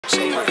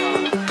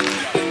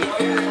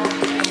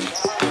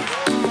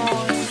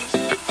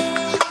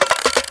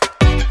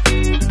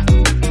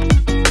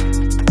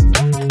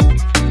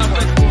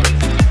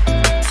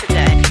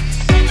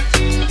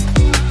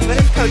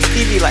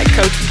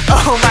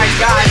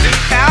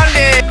Found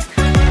it.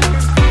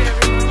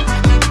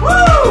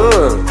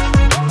 Woo!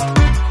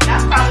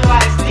 That's probably why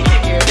it's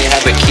sticking here. They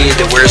have a kid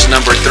that wears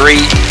number 3.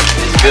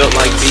 He's built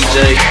like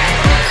BJ.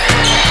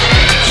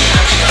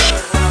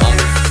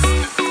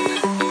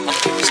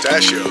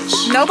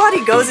 Pistachios.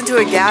 Nobody goes into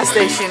a gas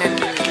station and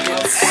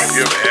gets... Have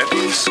you ever had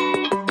these?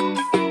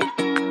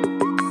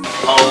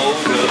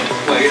 Hold up,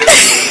 wait a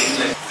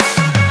minute.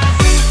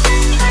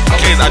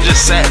 Okay, I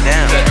just sat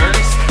down. Is that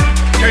Ernest?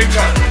 Game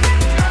time.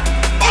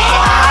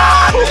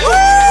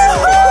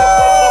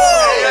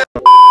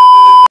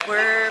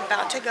 We're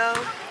about to go.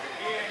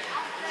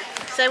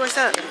 Say what's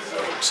up.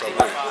 What's up,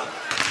 man?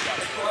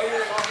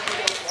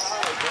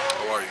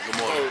 How are you? Good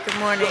morning. Good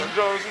morning.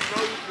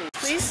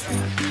 Please?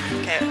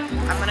 Okay,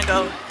 I'm gonna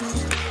go.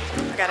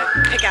 I gotta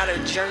pick out a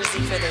jersey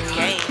for the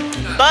game.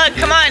 Bug,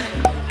 come on!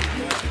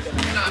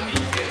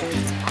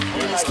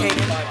 Where's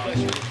Kaden?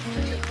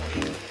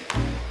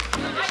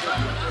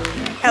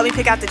 Help me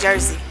pick out the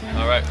jersey.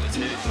 Alright, let's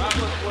hit it.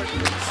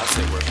 I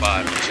say we're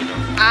 5. You know.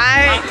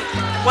 I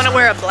want to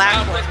wear a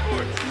black one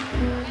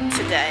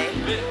today.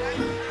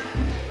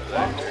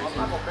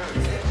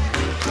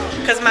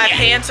 Because my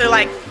pants are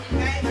like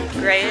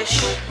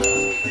grayish.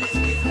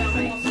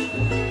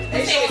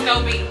 They think it's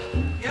gonna be.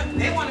 Yep,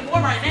 they want it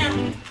more right now.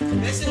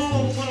 This is what we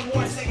want to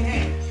more in second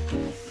half.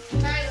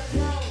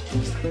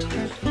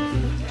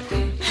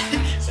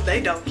 So they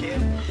don't care.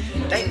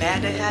 They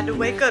mad they had to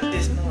wake up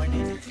this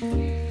morning.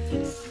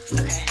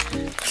 Okay.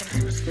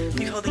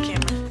 You hold the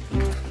camera.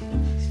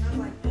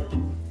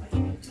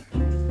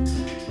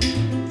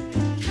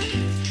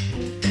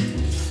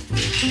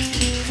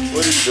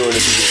 What are you doing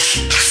if you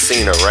just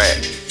seen a rat?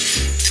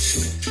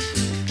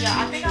 Yeah,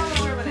 I think I'm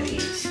gonna wear one of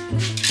these. 5.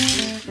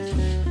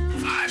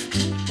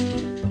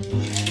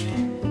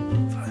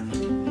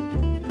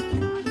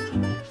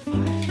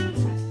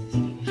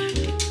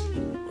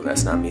 Well,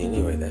 that's not me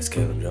anyway. That's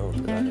Caleb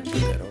Jones, but I didn't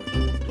put that on.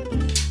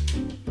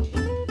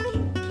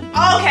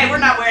 Oh, okay, we're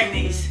not wearing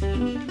these.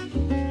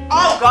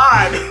 Oh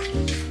God.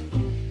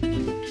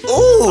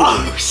 Ooh!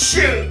 Oh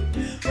shoot.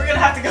 We're gonna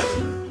have to go.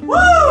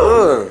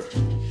 Woo!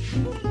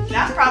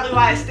 That's probably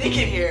why it's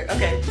stinking here.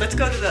 Okay, let's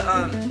go to the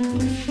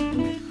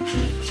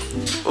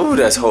Ooh,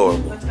 that's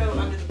horrible. let's go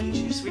under the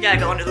bleachers. We gotta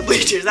go under the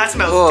bleachers. That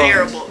smells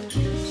terrible.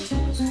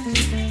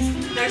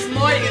 There's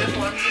more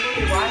uniforms.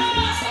 Why?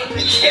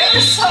 The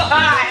camera's so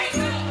high.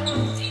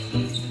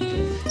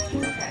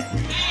 Okay.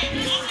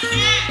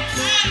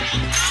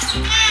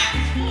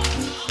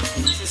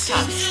 This is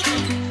tough.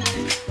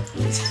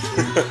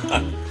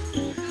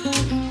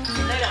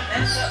 They done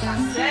messed up my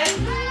set.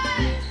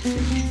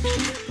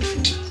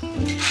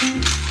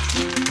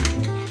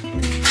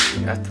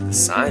 After the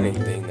signing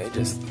thing, they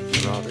just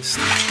put all this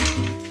stuff.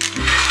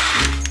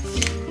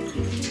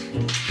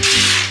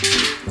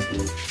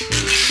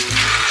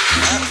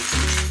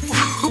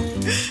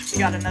 We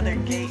got another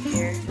gate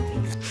here.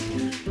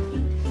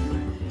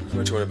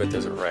 Which one? I bet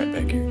there's a rat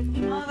back here.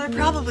 Oh, there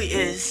probably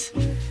is.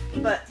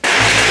 But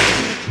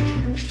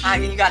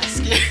you gotta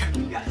scare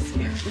him. You gotta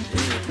scare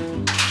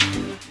him.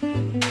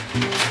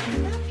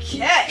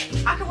 Okay.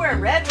 I could wear a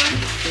red one.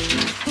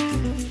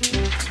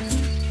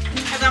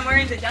 Because I'm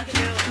wearing the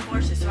Duncanville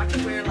horses, so I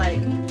could wear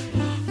like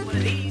one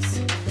of these.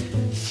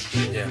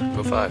 Yeah,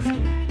 go 5.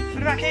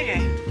 What about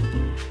KJ?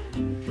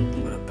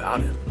 What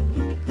about him?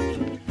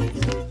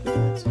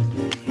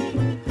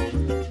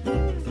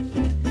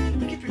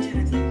 You can pretend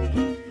it's me.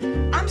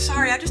 I'm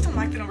sorry, I just don't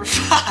like the number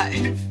 5.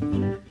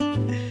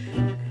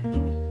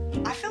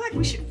 I feel like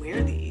we should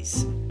wear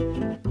these.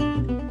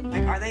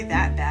 Like, are they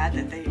that bad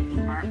that they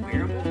aren't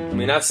wearable? I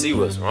mean, I see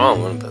what's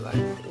wrong with him, but like,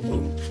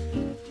 ooh.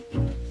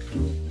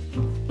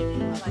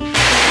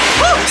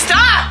 Woo,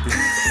 stop!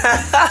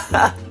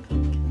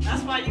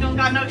 That's why you don't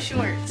got no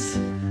shorts.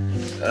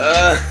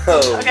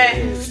 Oh.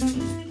 Okay,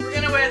 we're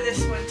gonna wear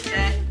this one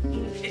today.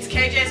 It's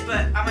KJ's,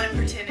 but I'm gonna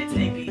pretend it's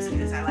AB's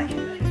because I like it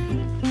better.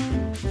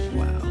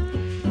 Wow.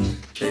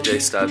 KJ,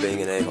 stop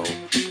being an a-hole. Turn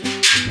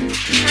the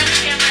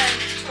camera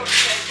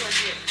towards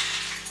you.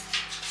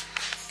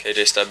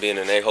 KJ, stop being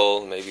an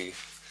a-hole. Maybe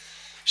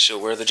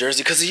she'll wear the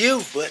jersey because of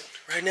you, but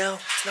right now,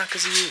 it's not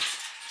because of you.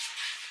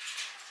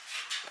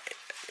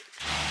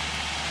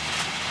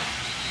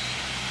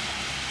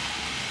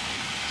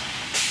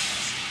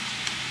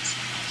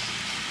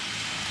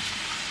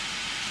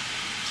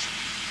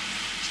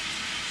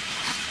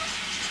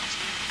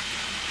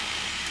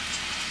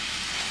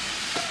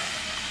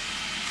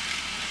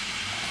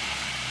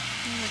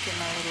 Look at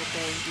my little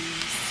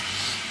babies.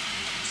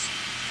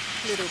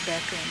 Little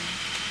Beckham.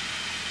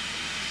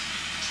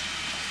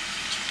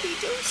 Hey,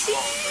 don't see.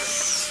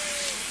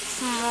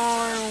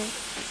 Smile.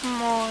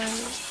 Smile.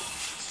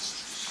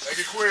 Make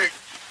it quick.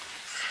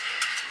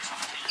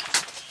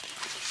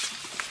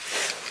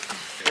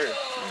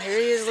 Here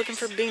he is looking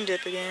for bean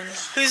dip again.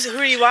 Who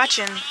are you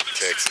watching?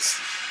 Texas.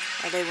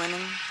 Are they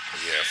winning?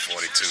 Yeah,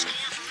 42.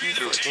 You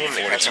threw a team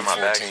to catch in my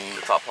bag,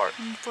 the top part.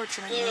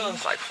 Unfortunately.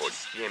 It's like 40.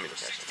 You gave me the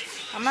catch.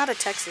 I'm not a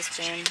Texas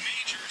fan.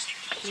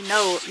 You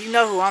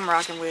know who I'm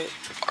rocking with.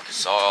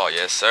 Arkansas,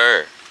 yes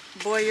sir.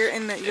 Boy,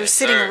 you're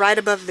sitting right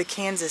above the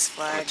Kansas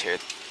flag.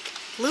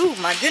 Lou,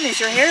 my goodness,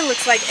 your hair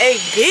looks like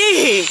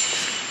AB.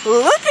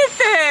 Look at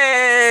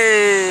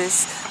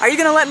this. Are you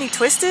gonna let me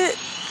twist it?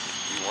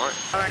 You want?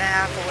 Hour and a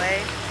half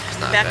away.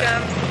 Not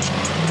Beckham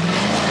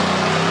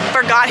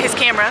forgot his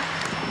camera.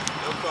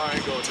 Your car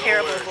ain't going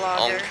Terrible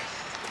nowhere. vlogger.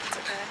 It's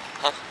okay.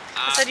 Huh?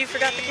 I said you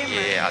forgot the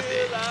camera. Yeah, I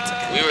did.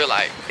 We were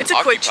like, It's a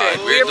quick trip.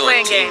 occupied. We were doing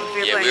playing team- games. We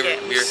were yeah,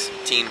 playing we were games.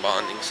 team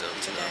bonding, so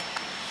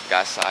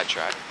got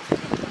sidetracked.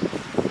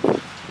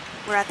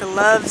 We're at the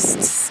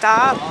Love's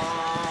stop.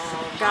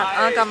 Got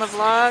Unc on the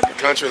vlog.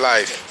 Country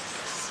life.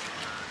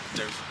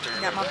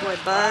 Got my boy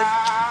Bud.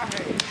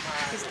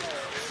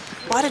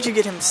 Why did you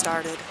get him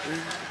started?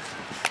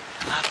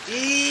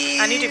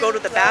 I need to go to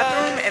the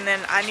bathroom and then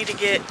I need to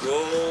get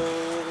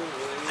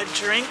a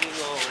drink.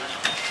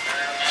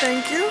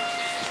 Thank you.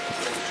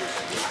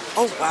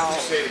 Oh wow.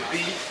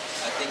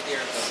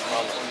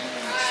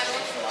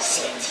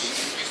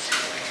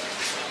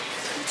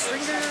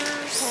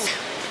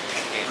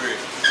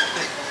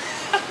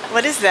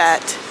 What is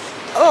that?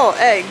 Oh,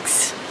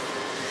 eggs.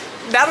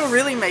 That'll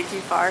really make you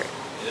fart.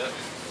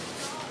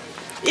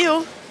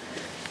 Ew.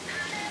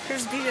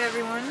 Here's B to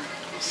everyone.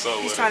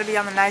 He's trying to be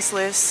on the nice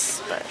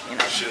list, but you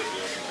know.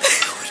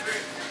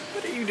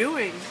 What are you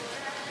doing?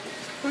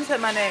 Who said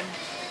my name?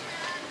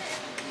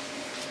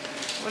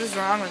 What is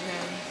wrong with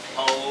him?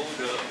 Hold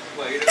up,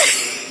 wait a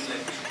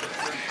minute.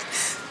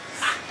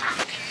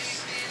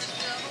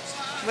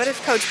 What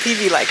if Coach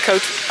Peavy like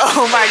Coach?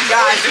 Oh my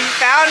gosh, he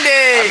found I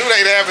it! knew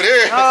they'd have it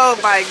here. Oh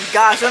my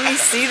gosh, let me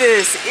see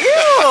this.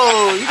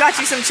 Ew! You got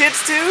you some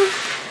chips too?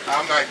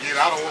 I'm not getting.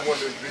 I don't want one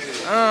this big.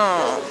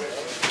 Oh.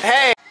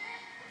 Hey.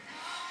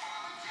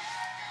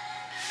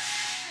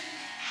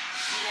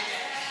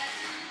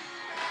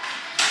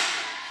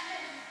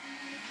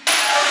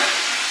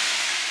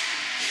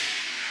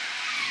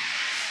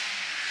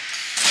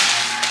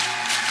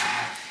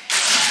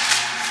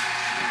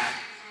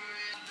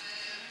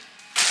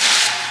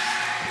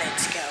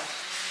 Let's go.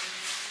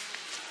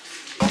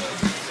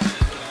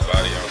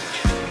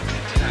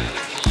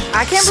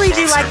 I can't believe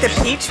you like the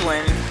peach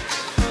one.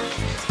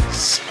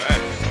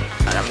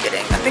 But I'm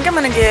getting. I think I'm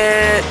gonna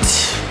get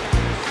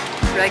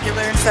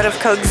regular instead of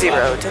Coke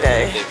Zero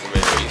today.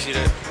 You see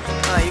that?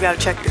 Oh, you gotta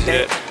check the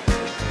date.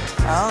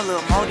 Oh, a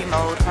little moldy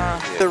mode, huh?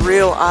 The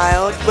real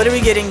aisle. What are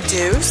we getting?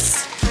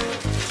 Deuce?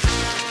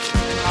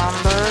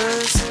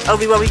 Mambas.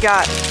 Obi, what we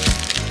got?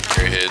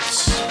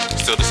 Airheads.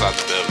 Still decide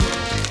the devil.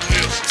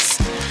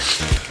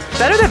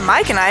 Better than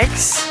Mike and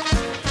Ike's.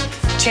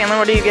 Chandler,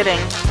 what are you getting?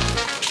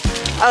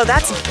 Oh,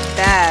 that's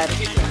bad.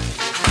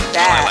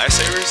 Bad.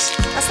 Lifesavers?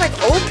 That's like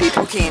old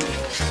people candy.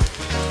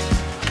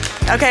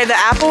 Okay, the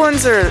apple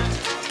ones are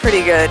pretty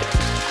good.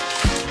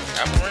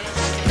 Apple rings?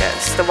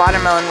 Yes, the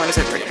watermelon ones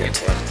are pretty good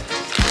too.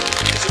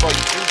 It's about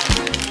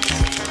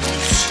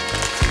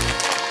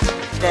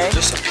They?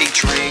 Just some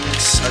peach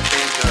rings. I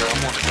think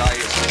I'm on a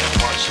diet so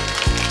much.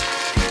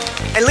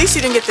 At least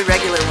you didn't get the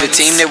regular ones. The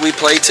team that we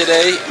played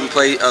today, we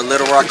play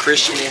Little Rock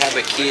Christian. They have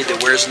a kid that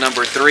wears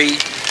number 3.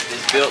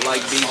 That's built like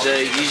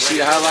BJ. You see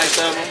the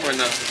highlights of him or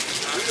no?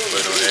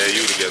 Put on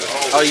AU together.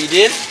 Oh, you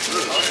did?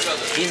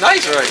 He's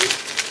nice, right?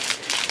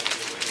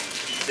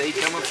 They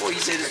coming for you.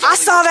 Said I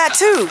saw that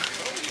too.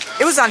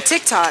 It was on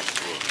TikTok.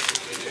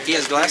 he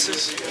has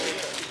glasses.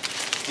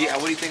 Yeah,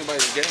 what do you think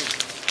about his game?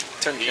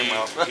 Turn the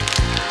camera off.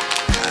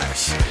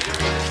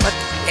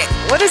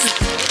 What is?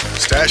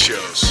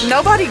 Pistachios.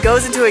 Nobody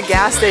goes into a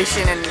gas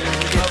station and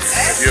gets.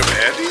 Have you ever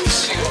had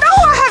these? No,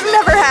 I have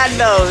never had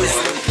those.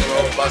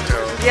 Oh, about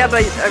them. Yeah,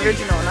 but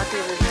original, not the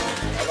original.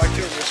 I like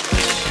the original.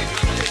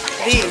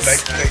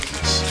 These.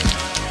 Cookies.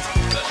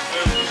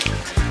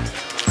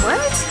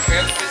 What?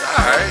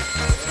 Alright.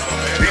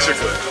 These are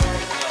good.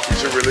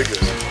 These are really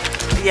good.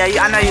 Yeah,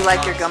 I know you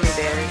like your gummy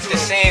bears. The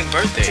same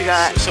birthday. What you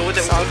got? So what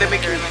they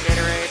make you?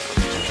 Gatorade.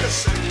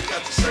 You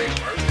got the same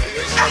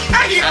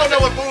birthday. You don't know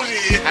what bougie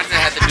is. How does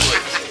that have to do it?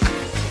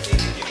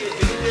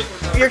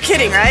 You're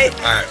kidding, right?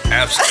 I'm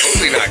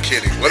absolutely not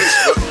kidding. What's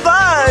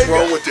Bug.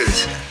 wrong with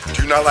this?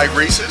 Do you not like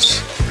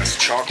Reese's? That's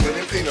chocolate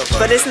and peanut butter.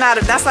 But it's not.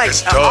 That's like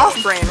It's an Dove.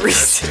 off-brand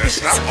Reese's.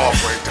 That's not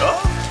off-brand.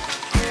 Dove?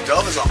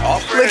 Dove is an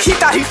off-brand. Look, he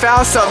thought he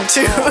found something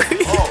too. $3.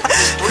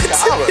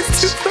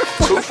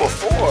 2 for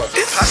 $4.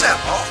 How's that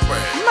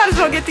off-brand? You might as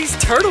well get these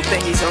turtle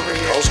thingies over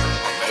here. Those are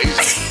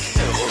amazing.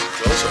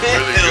 Those are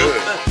really good.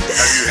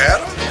 Have you had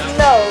them?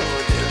 No.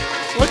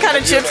 What kind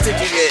of chips did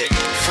you get?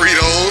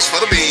 Fritos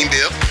for the bean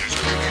dip.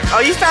 Oh,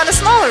 you found a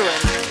smaller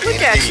one.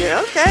 Look at you.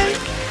 Okay.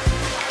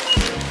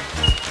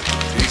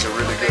 These are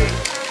really good.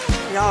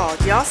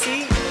 Y'all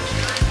see?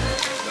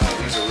 No,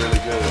 these are really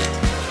good.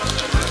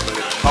 But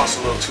it costs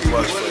a little too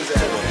much.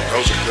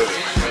 Those are good.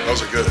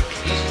 Those are good.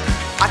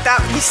 I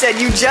thought you said,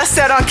 you just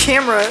said on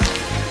camera,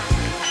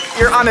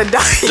 you're on a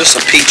diet. Just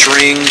some peach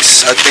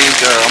rings. I think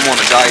I'm on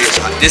a diet.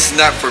 This is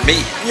not for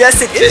me.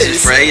 Yes, it This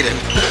is. is for Aiden.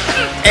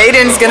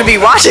 Aiden's gonna be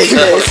watching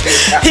this.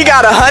 He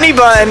got a honey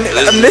bun.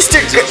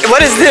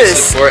 What is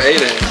this? For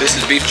Aiden. This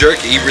is beef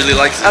jerky. He really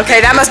likes it. Okay,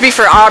 that must be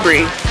for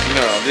Aubrey.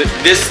 No,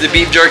 the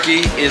beef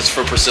jerky is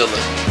for Priscilla.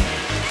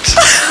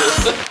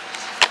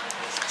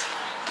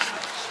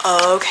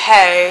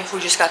 Okay, we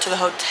just got to the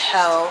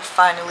hotel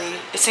finally.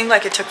 It seemed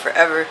like it took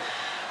forever.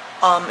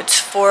 It's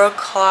 4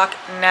 o'clock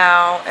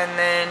now, and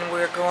then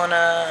we're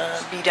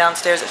gonna be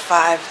downstairs at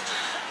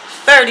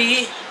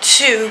 5:30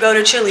 to go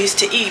to Chili's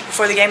to eat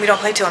before the game. We don't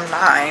play till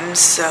 9,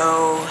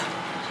 so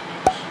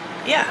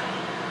yeah.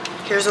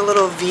 Here's a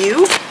little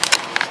view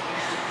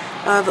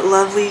of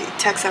lovely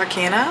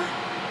𝚻𝚎,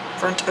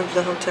 front of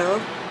the hotel.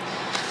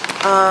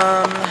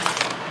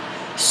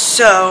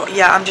 So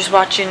yeah, I'm just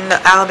watching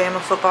the Alabama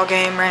football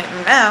game right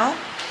now,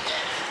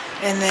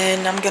 and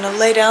then I'm gonna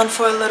lay down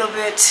for a little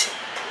bit,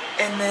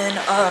 and then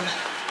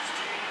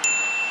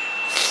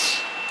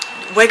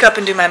wake up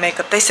and do my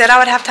makeup. They said I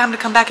would have time to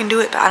come back and do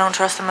it, but I don't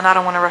trust them, and I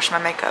don't want to rush my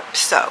makeup.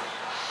 So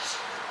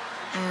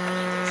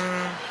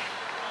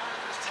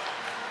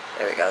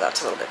there we go.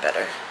 That's a little bit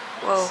better.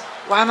 Whoa,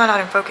 why am I not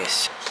in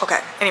focus?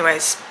 Okay,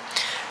 anyways,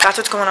 that's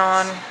what's going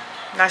on.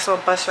 Nice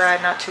little bus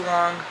ride, not too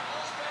long.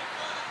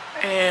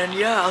 And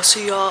yeah, I'll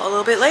see y'all a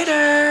little bit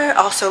later.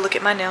 Also, look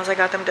at my nails. I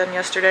got them done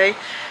yesterday.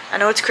 I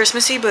know it's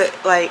Christmassy, but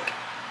like,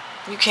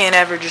 you can't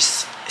ever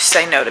just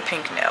say no to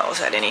pink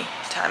nails at any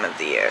time of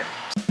the year.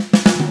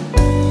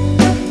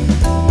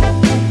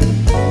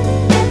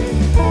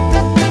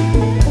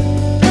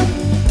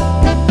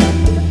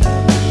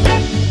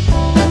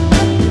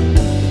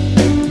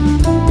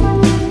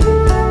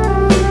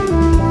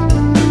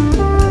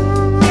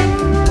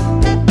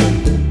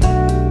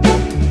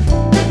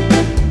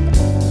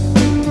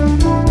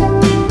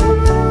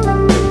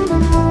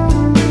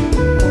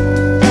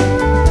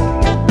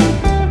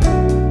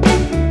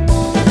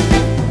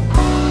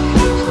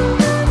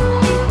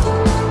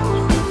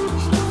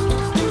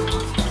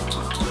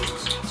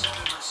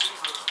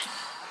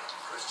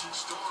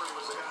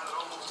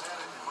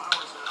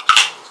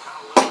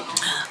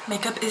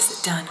 Makeup is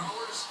done.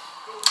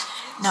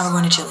 Now we're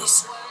going to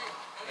Chili's.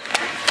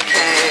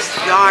 Okay,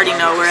 y'all already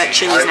know we're at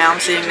Chili's now. I'm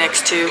sitting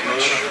next to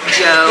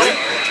Joe.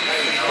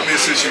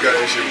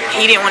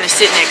 He didn't want to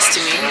sit next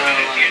to me.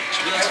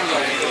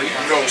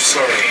 No,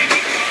 sir.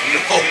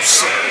 No,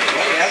 sir.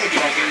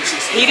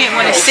 He didn't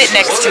want to sit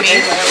next to me.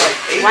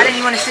 Why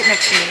didn't you want to sit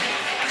next to me?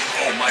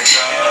 Oh my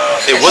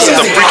God. It wasn't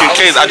the freaking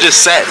case. I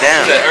just sat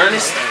down.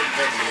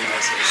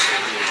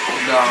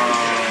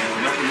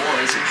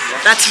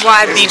 That's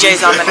why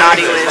BJ's on the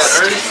naughty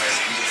list.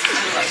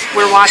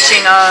 We're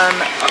watching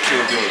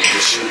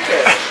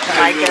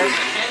Micah.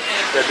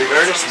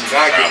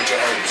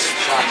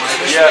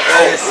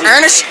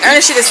 Ernest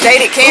should have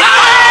stayed at camp.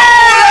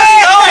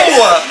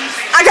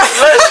 I got.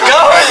 Let's go.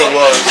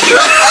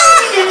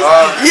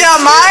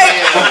 Yeah,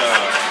 Mike.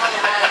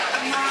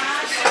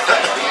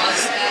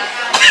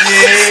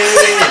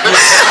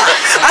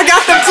 I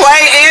got the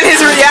play and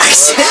his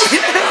reaction.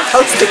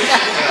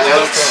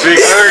 Big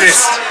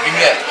Ernest. Give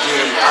me that.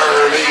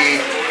 Early.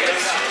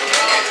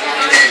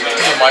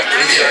 Mike.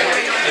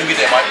 Let me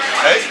get that, Mike.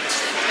 Hey.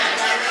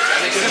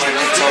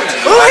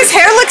 Ooh, his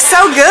hair looks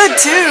so good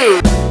too.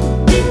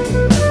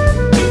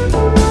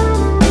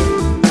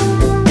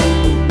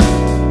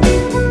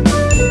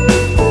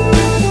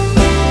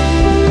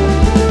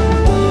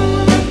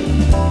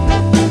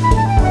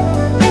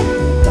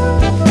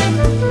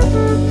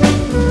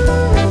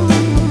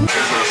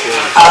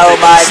 Oh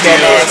my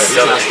goodness.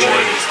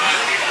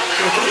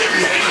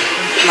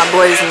 My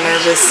boy's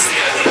nervous.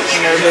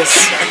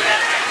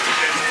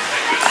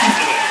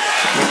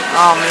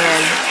 Oh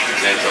man.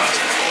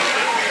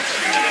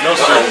 No,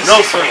 sir.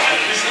 No, sir.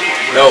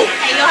 No.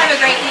 Hey, you'll have a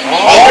great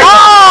evening.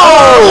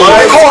 Oh!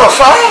 They called a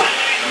foul?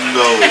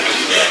 No.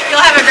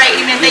 You'll have a great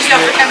evening. Thank you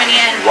all for coming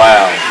in.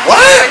 Wow.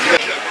 What?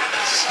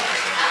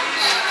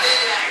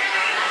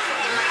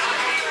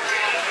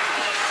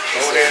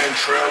 Go there and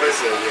trail this,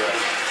 or yeah.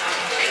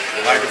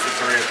 Like it for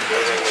 3 if you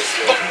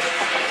go.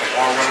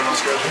 All running on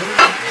schedule.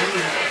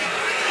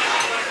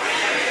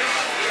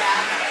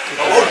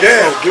 Oh,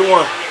 damn. Get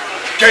one.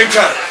 Game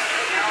time.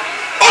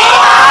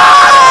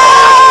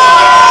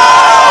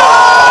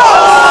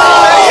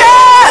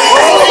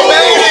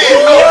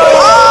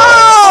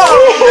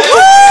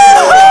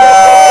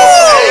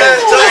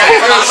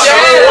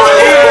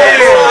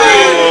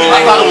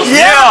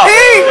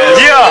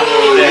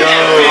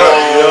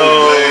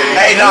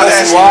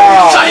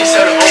 Wow.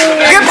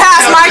 Good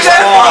pass, Micah.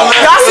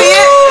 Y'all see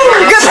it?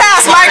 Good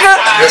pass, Micah.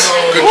 Yes,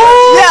 good pass.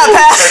 Yeah,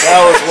 pass.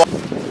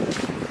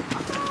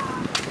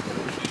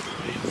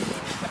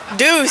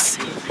 Deuce,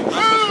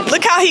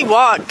 look how he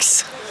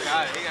walks.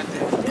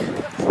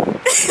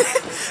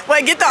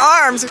 Wait, get the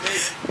arms.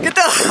 Get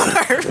the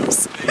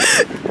arms.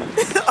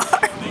 The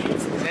arms.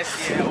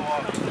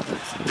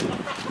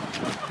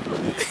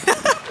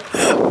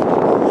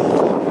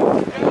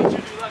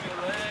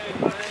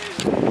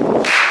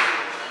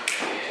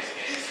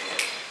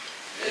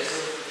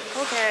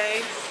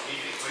 Okay,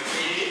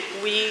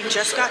 we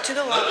just got to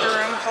the locker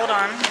room. Hold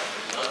on.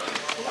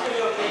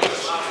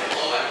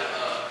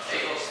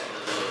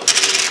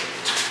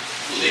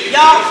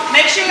 Y'all,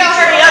 make sure y'all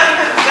hurry up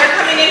because they're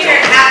coming in here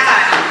at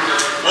halftime.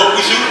 What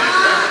was you?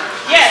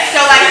 Yes,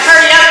 so like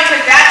hurry up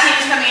because that team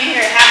is coming in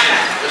here at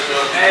halftime. Where's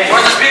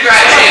the speaker at,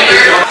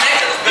 Chandler?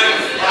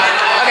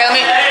 Okay, let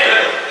me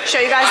show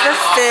you guys the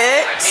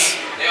fit.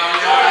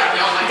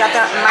 We got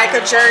the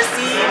Micah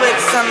jersey with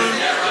some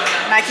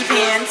Nike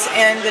pants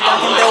and the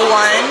Duncanville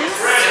ones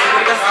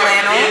with the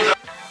flannel.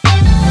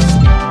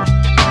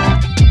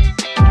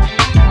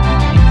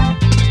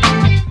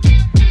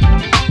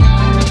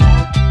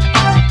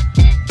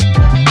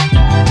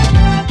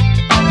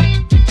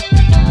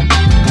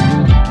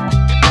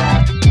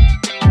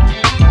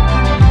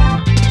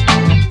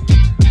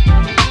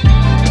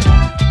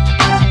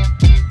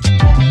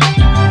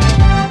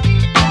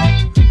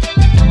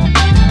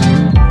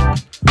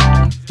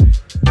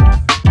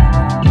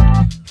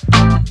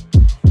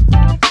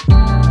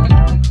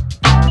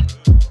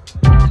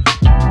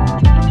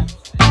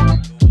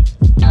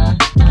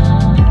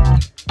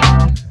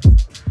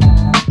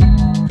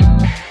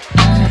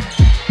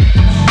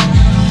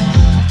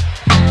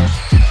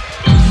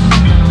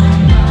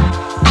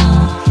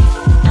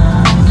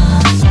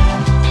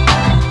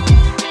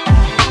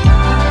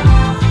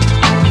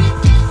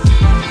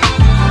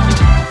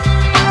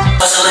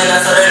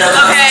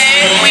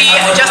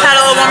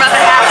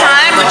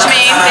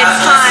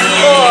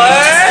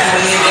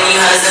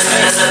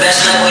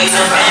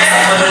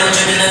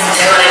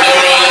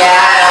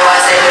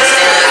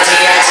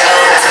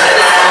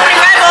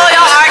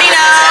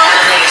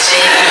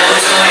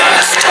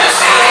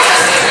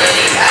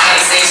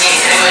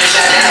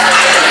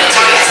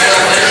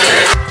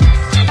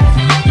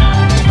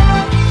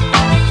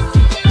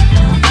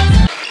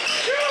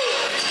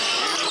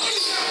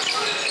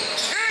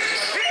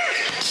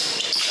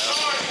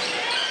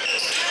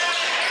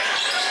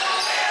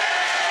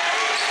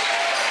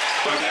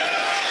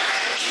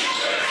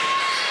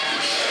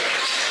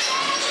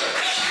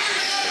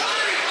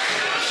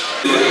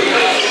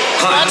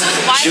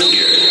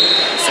 Junior.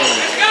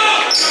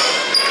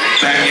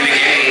 Back in the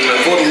game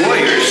for the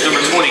Warriors,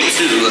 number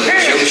 22,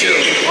 𝙻𝚎𝚝.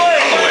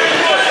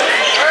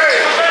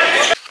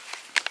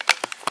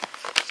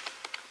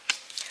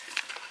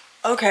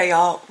 Okay,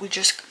 y'all, we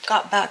just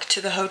got back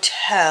to the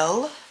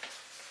hotel.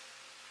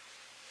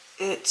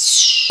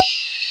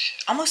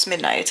 It's almost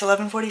midnight. It's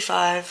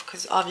 11:45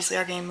 because obviously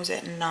our game was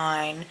at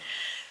 9.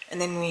 And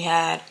then we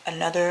had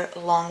another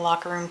long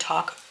locker room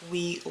talk.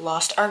 We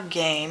lost our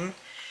game.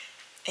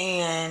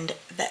 And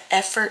the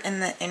effort and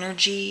the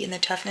energy and the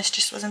toughness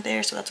just wasn't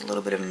there, so that's a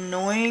little bit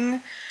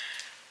annoying.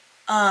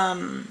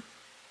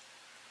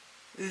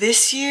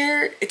 This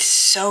year it's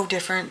so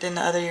different than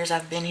the other years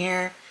I've been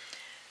here.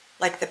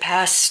 Like the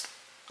past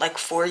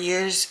 4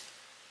 years,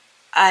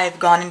 I've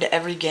gone into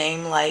every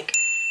game like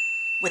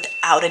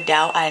without a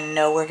doubt I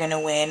know we're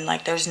gonna win.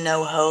 Like there's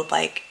no hope,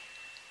 like,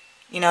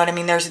 you know what I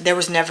mean? There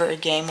was never a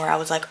game where I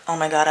was like, oh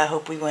my god, I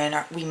hope we win,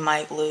 or we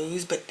might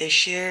lose. But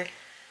this year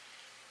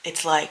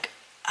it's like,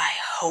 I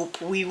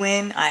hope we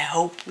win. I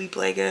hope we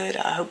play good.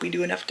 I hope we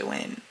do enough to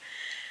win.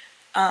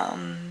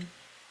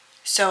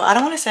 So I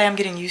don't want to say I'm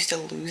getting used to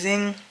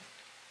losing,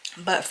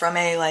 but from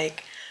a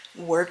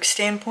work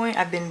standpoint,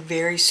 I've been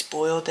very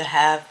spoiled to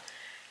have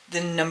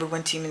the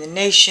 #1 team in the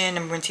nation,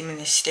 #1 team in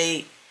the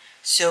state.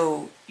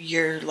 So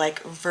your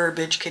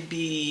verbiage could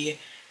be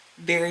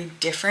very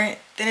different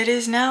than it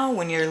is now.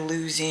 When you're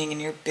losing and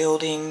you're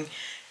building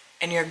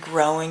and you're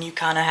growing, you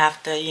kind of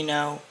have to, you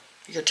know,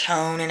 your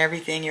tone and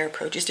everything, your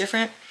approach is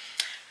different.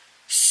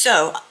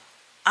 So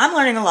I'm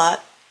learning a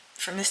lot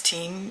from this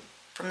team,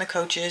 from the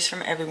coaches,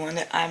 from everyone,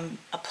 that I'm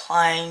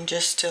applying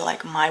just to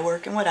my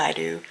work and what I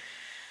do.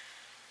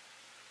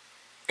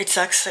 It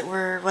sucks that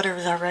we're, whatever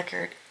is our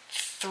record,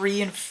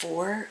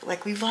 3-4.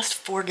 We've lost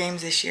 4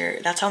 games this year.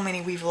 That's how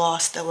many we've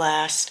lost the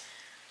last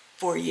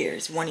 4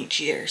 years, 1 each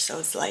year. So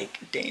it's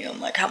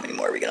damn, how many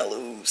more are we gonna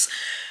lose?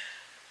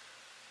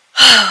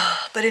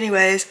 But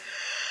anyways,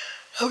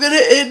 I'm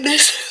gonna end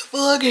this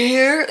vlog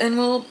here and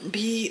we'll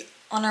be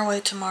on our way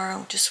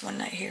tomorrow. Just one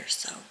night here.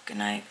 So good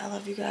night. I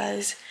love you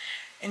guys.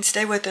 And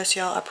stay with us,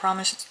 y'all. I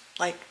promise,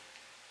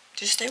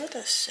 just stay with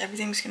us.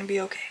 Everything's gonna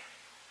be okay.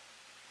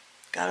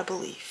 Gotta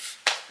believe.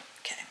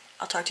 Okay.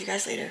 I'll talk to you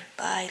guys later.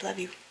 Bye. Love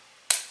you.